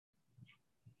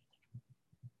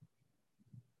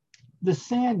the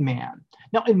Sandman.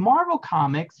 Now, in Marvel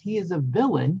Comics, he is a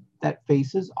villain that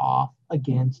faces off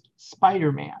against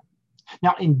Spider-Man.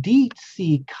 Now, in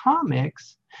DC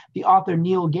Comics, the author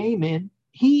Neil Gaiman,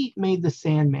 he made the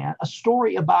Sandman a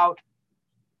story about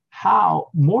how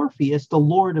Morpheus, the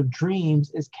Lord of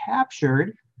Dreams, is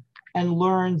captured and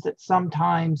learns that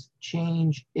sometimes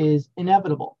change is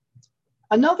inevitable.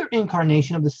 Another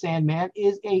incarnation of the Sandman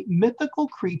is a mythical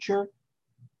creature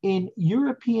in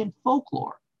European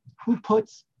folklore who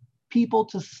puts people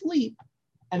to sleep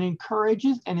and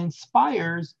encourages and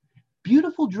inspires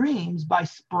beautiful dreams by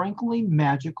sprinkling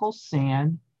magical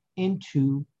sand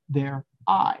into their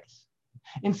eyes.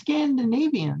 In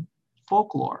Scandinavian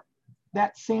folklore,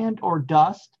 that sand or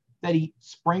dust that he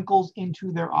sprinkles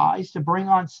into their eyes to bring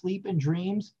on sleep and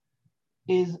dreams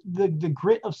is the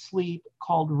grit of sleep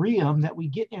called rheum that we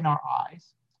get in our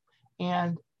eyes.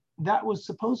 And that was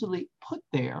supposedly put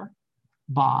there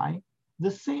by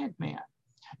the Sandman.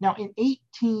 Now, in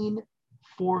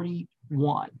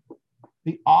 1841,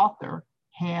 the author,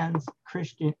 Hans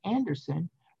Christian Andersen,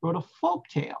 wrote a folk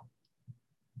tale.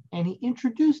 And he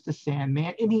introduced the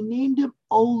Sandman and he named him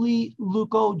Oli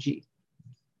Lukoji.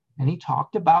 And he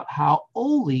talked about how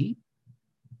Oli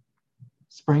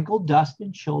sprinkled dust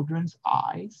in children's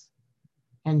eyes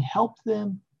and helped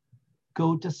them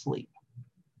go to sleep.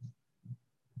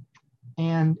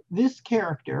 And this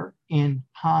character in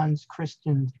Hans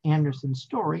Christian Andersen's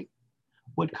story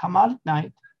would come out at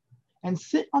night and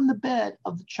sit on the bed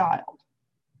of the child.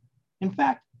 In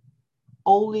fact,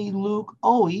 Oli,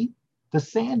 the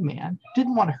Sandman,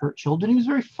 didn't want to hurt children. He was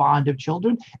very fond of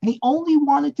children, and he only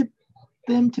wanted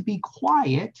them to be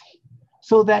quiet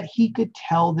so that he could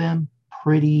tell them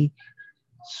pretty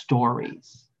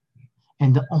stories.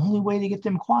 And the only way to get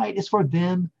them quiet is for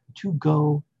them to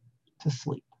go to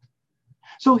sleep.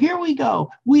 So here we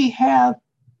go. We have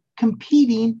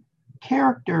competing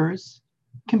characters,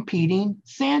 competing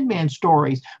Sandman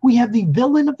stories. We have the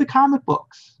villain of the comic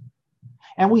books,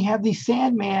 and we have the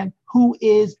Sandman, who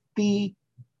is the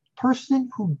person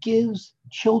who gives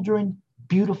children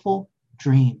beautiful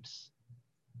dreams.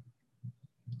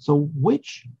 So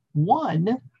which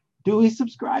one do we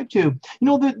subscribe to? You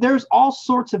know, there's all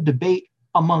sorts of debate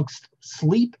amongst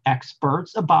sleep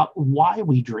experts about why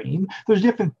we dream. There's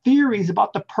different theories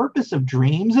about the purpose of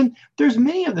dreams, and there's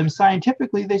many of them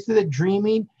scientifically. They say that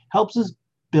dreaming helps us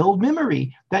build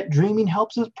memory, that dreaming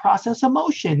helps us process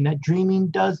emotion, that dreaming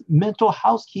does mental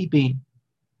housekeeping,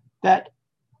 that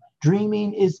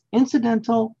dreaming is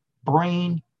incidental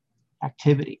brain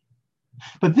activity.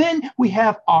 But then we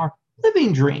have our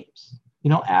living dreams. You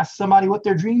know, ask somebody what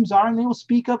their dreams are, and they will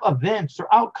speak of events or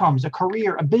outcomes, a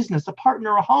career, a business, a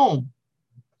partner, a home.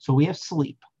 So we have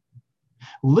sleep.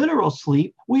 Literal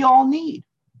sleep we all need.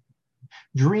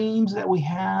 Dreams that we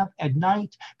have at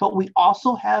night, but we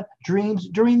also have dreams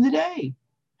during the day.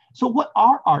 So what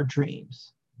are our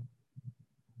dreams?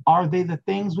 Are they the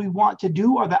things we want to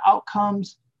do? Are the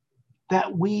outcomes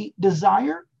that we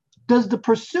desire? Does the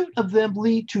pursuit of them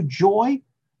lead to joy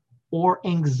or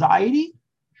anxiety?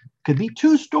 Could be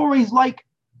two stories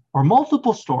or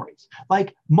multiple stories,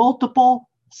 like multiple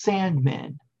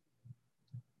Sandmen.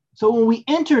 So when we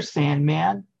enter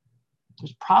Sandman,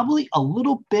 there's probably a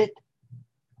little bit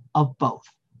of both.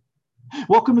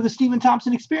 Welcome to the Stephen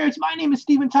Thompson Experience. My name is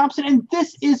Stephen Thompson, and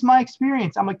this is my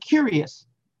experience. I'm a curious,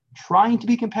 trying to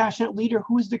be compassionate leader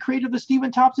who is the creator of the Stephen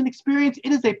Thompson Experience.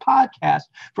 It is a podcast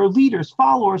for leaders,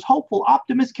 followers, hopeful,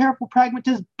 optimists, careful,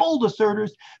 pragmatists, bold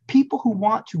asserters, people who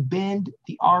want to bend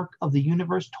the arc of the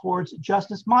universe towards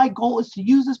justice. My goal is to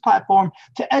use this platform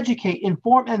to educate,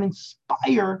 inform, and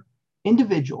inspire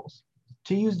individuals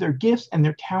to use their gifts and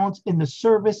their talents in the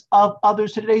service of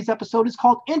others. Today's episode is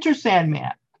called Enter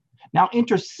Sandman. Now,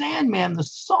 Enter Sandman, the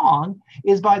song,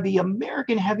 is by the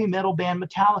American heavy metal band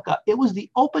Metallica. It was the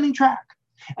opening track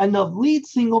and the lead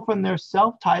single from their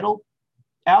self-titled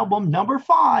album number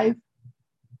 5,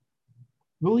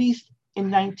 released in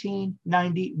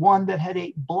 1991, that had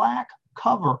a black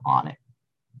cover on it.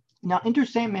 Now, Enter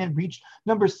Sandman reached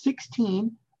number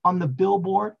 16 on the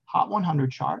Billboard Hot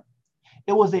 100 chart.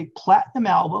 It was a platinum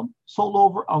album, sold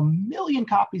over 1 million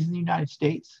copies in the United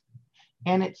States,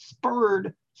 and it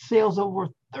spurred sales over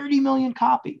 30 million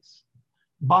copies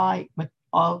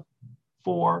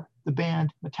for the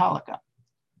band Metallica.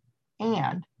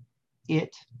 And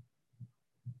it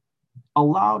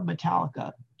allowed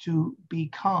Metallica to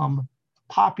become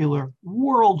popular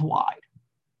worldwide.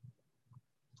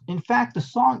 In fact, the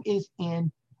song is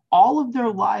in all of their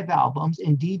live albums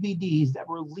and DVDs that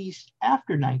were released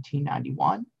after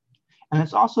 1991. And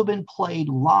it's also been played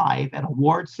live at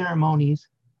award ceremonies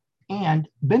and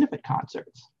benefit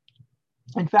concerts.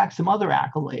 In fact, some other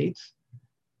accolades.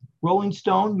 Rolling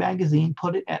Stone magazine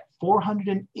put it at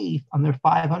 408th on their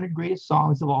 500 greatest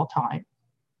songs of all time.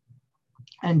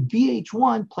 And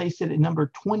VH1 placed it at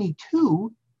number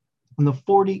 22 on the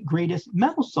 40 greatest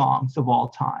metal songs of all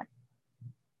time.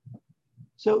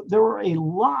 So there were a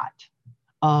lot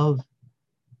of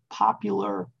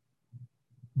popular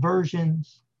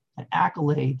versions and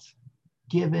accolades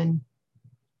given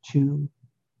to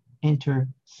Enter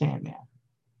Sandman.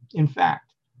 In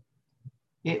fact,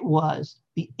 it was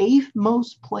the 8th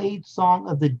most played song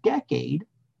of the decade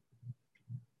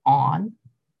on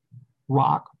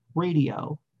rock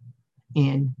radio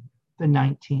in the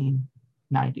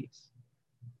 1990s.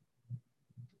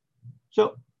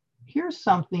 So here's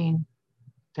something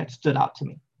that stood out to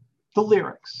me. The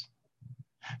lyrics.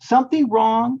 Something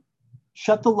wrong,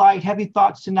 shut the light, heavy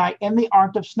thoughts tonight, and they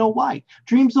aren't of Snow White.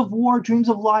 Dreams of war, dreams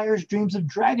of liars, dreams of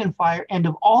dragon fire, and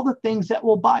of all the things that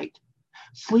will bite.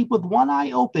 Sleep with one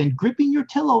eye open, gripping your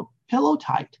pillow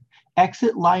tight.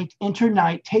 Exit light, enter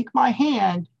night, take my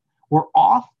hand. We're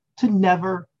off to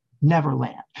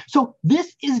Neverland. So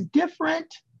this is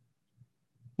different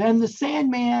than the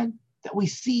Sandman that we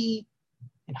see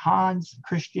in Hans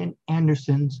Christian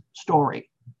Andersen's story.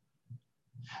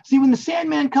 See, when the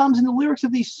Sandman comes in the lyrics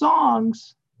of these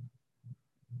songs,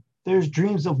 there's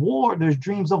dreams of war, there's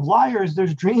dreams of liars,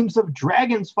 there's dreams of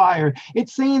dragon's fire.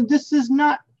 It's saying this is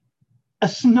not a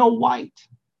Snow White.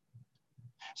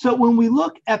 So when we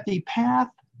look at the path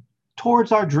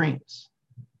towards our dreams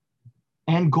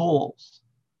and goals,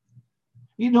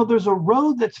 there's a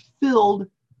road that's filled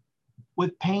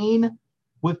with pain,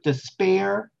 with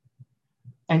despair,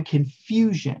 and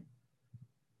confusion.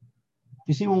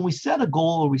 You see, when we set a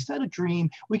goal or we set a dream,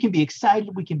 we can be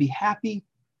excited, we can be happy,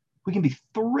 we can be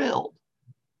thrilled.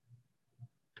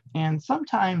 And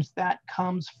sometimes that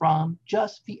comes from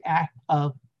just the act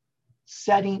of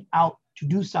setting out to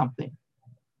do something.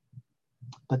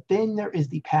 But then there is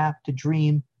the path to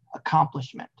dream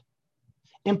accomplishment,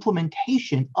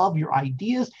 implementation of your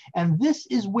ideas. And this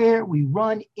is where we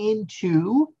run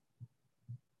into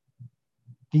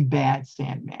the bad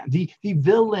Sandman, the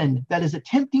villain that is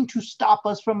attempting to stop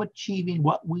us from achieving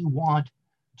what we want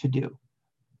to do.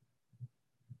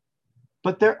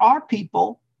 But there are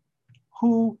people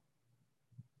who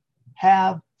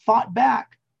have fought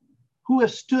back, who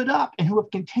have stood up, and who have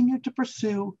continued to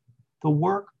pursue the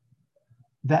work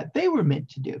that they were meant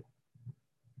to do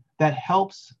that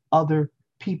helps other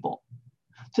people.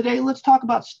 Today, let's talk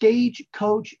about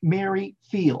Stagecoach Mary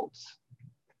Fields.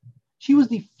 She was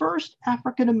the first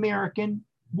African-American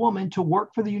woman to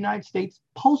work for the United States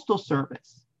Postal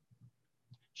Service.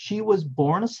 She was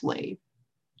born a slave,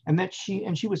 and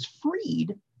she was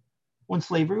freed when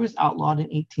slavery was outlawed in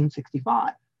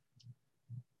 1865.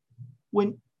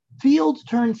 When Fields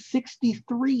turned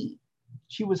 63,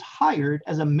 she was hired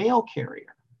as a mail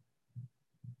carrier.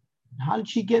 How did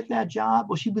she get that job?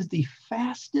 Well, she was the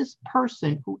fastest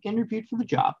person who interviewed for the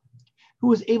job, who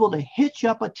was able to hitch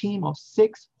up a team of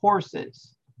 6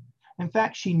 horses. In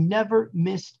fact, she never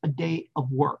missed a day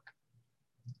of work.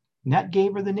 And that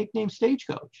gave her the nickname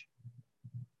Stagecoach.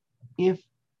 If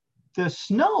the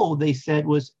snow, they said,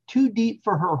 was too deep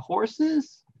for her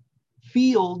horses,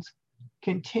 Fields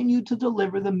continued to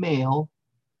deliver the mail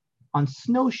on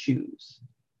snowshoes.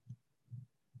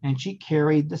 And she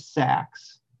carried the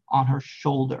sacks on her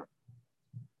shoulder.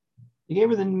 They gave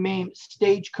her the name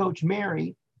Stagecoach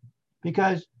Mary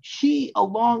because she,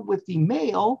 along with the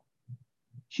mail,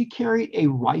 she carried a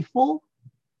rifle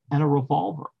and a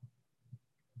revolver.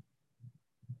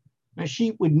 Now,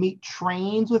 she would meet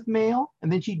trains with mail,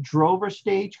 and then she drove her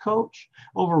stagecoach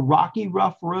over rocky,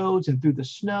 rough roads and through the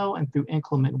snow and through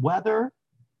inclement weather.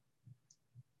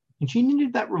 And she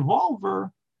needed that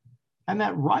revolver and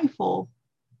that rifle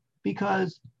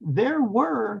because there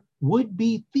were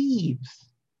would-be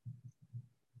thieves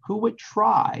who would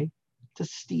try to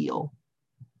steal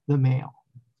the mail.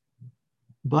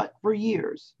 But for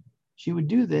years, she would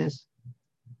do this,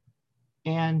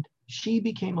 and she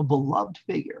became a beloved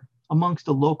figure amongst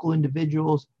the local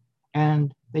individuals,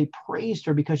 and they praised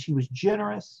her because she was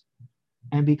generous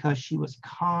and because she was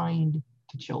kind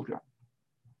to children.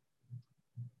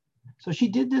 So she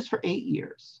did this for 8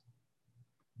 years.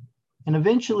 And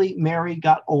eventually, Mary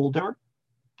got older,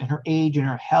 and her age and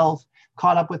her health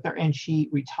caught up with her, and she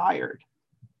retired.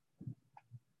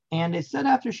 And it said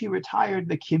after she retired,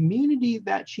 the community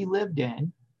that she lived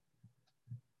in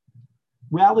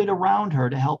rallied around her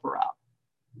to help her out.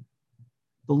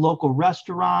 The local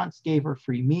restaurants gave her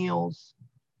free meals.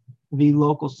 The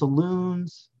local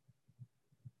saloons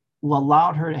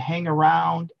allowed her to hang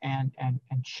around and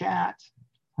chat.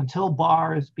 until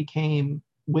bars became,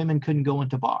 women couldn't go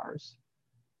into bars.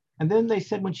 And then they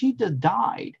said when she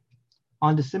died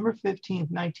on December 15th,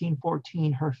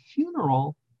 1914, her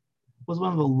funeral was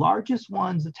one of the largest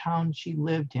ones the town she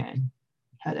lived in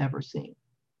had ever seen.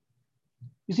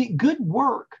 You see, good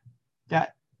work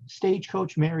that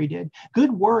Stagecoach Mary did,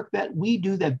 good work that we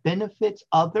do that benefits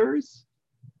others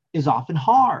is often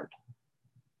hard.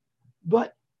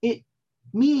 But it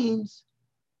means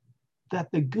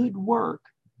that the good work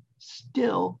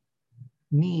still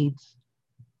needs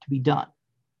to be done.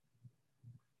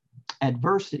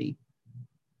 Adversity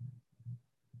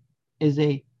is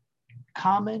a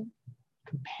common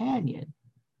companion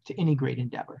to any great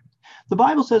endeavor. The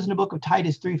Bible says in the book of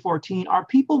Titus 3:14, our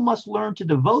people must learn to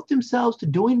devote themselves to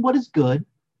doing what is good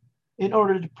in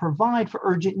order to provide for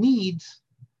urgent needs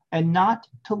and not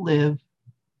to live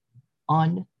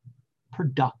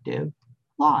unproductive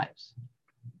lives.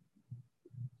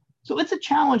 So it's a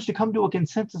challenge to come to a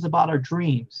consensus about our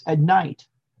dreams at night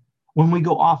when we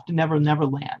go off to Never Never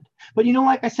Land. But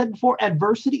like I said before,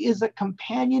 adversity is a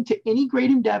companion to any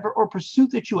great endeavor or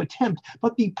pursuit that you attempt.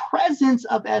 But the presence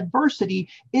of adversity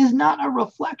is not a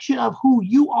reflection of who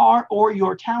you are or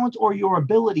your talents or your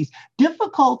abilities.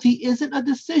 Difficulty isn't a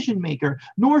decision maker,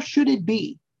 nor should it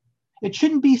be. It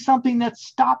shouldn't be something that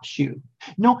stops you.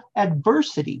 No,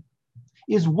 adversity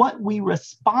is what we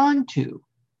respond to.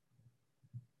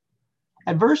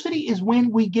 Adversity is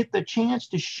when we get the chance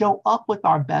to show up with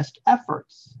our best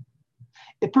efforts.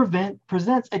 It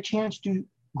presents a chance to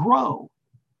grow.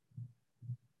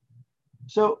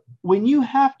 So when you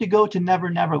have to go to Never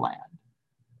Never Land,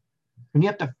 when you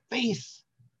have to face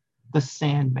the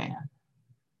Sandman,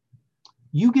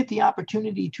 you get the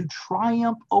opportunity to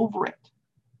triumph over it.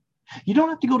 You don't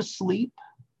have to go to sleep.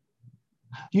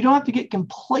 You don't have to get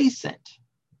complacent.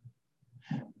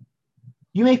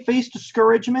 You may face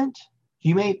discouragement.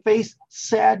 You may face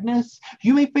sadness.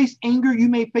 You may face anger. You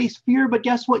may face fear. But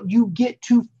guess what? You get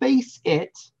to face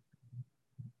it.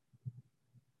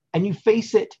 And you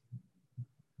face it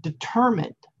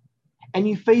determined. And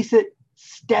you face it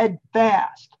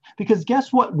steadfast. Because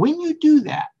guess what? When you do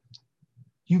that,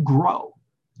 you grow.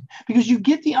 Because you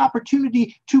get the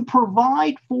opportunity to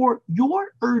provide for your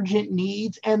urgent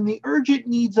needs and the urgent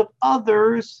needs of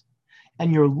others.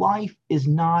 And your life is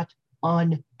not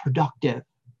unproductive.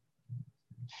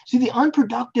 See, the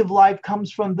unproductive life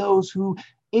comes from those who,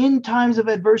 in times of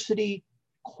adversity,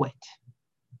 quit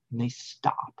and they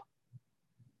stop.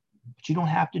 But you don't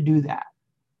have to do that.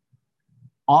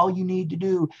 All you need to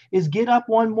do is get up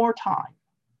one more time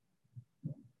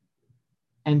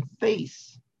and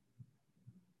face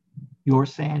your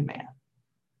Sandman.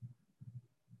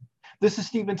 This is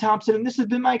Stephen Thompson, and this has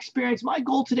been my experience. My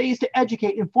goal today is to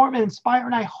educate, inform, and inspire,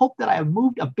 and I hope that I have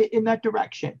moved a bit in that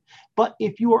direction. But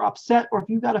if you are upset or if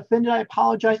you got offended, I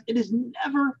apologize. It is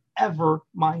never, ever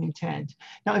my intent.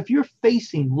 Now, if you're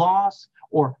facing loss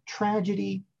or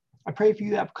tragedy, I pray for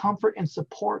you to have comfort and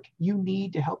support you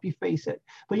need to help you face it.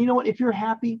 But you know what? If you're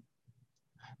happy,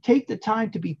 take the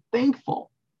time to be thankful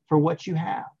for what you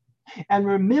have. And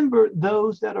remember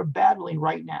those that are battling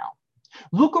right now.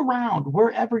 Look around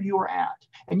wherever you are at,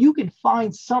 and you can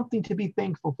find something to be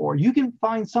thankful for. You can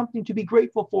find something to be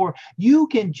grateful for. You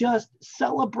can just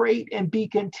celebrate and be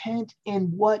content in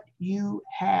what you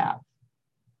have.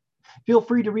 Feel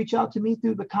free to reach out to me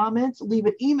through the comments. Leave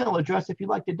an email address if you'd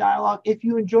like to dialogue. If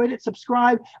you enjoyed it,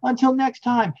 subscribe. Until next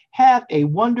time, have a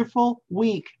wonderful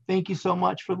week. Thank you so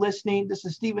much for listening. This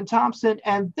is Stephen Thompson,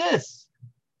 and this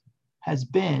has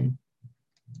been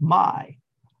my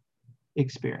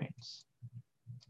experience.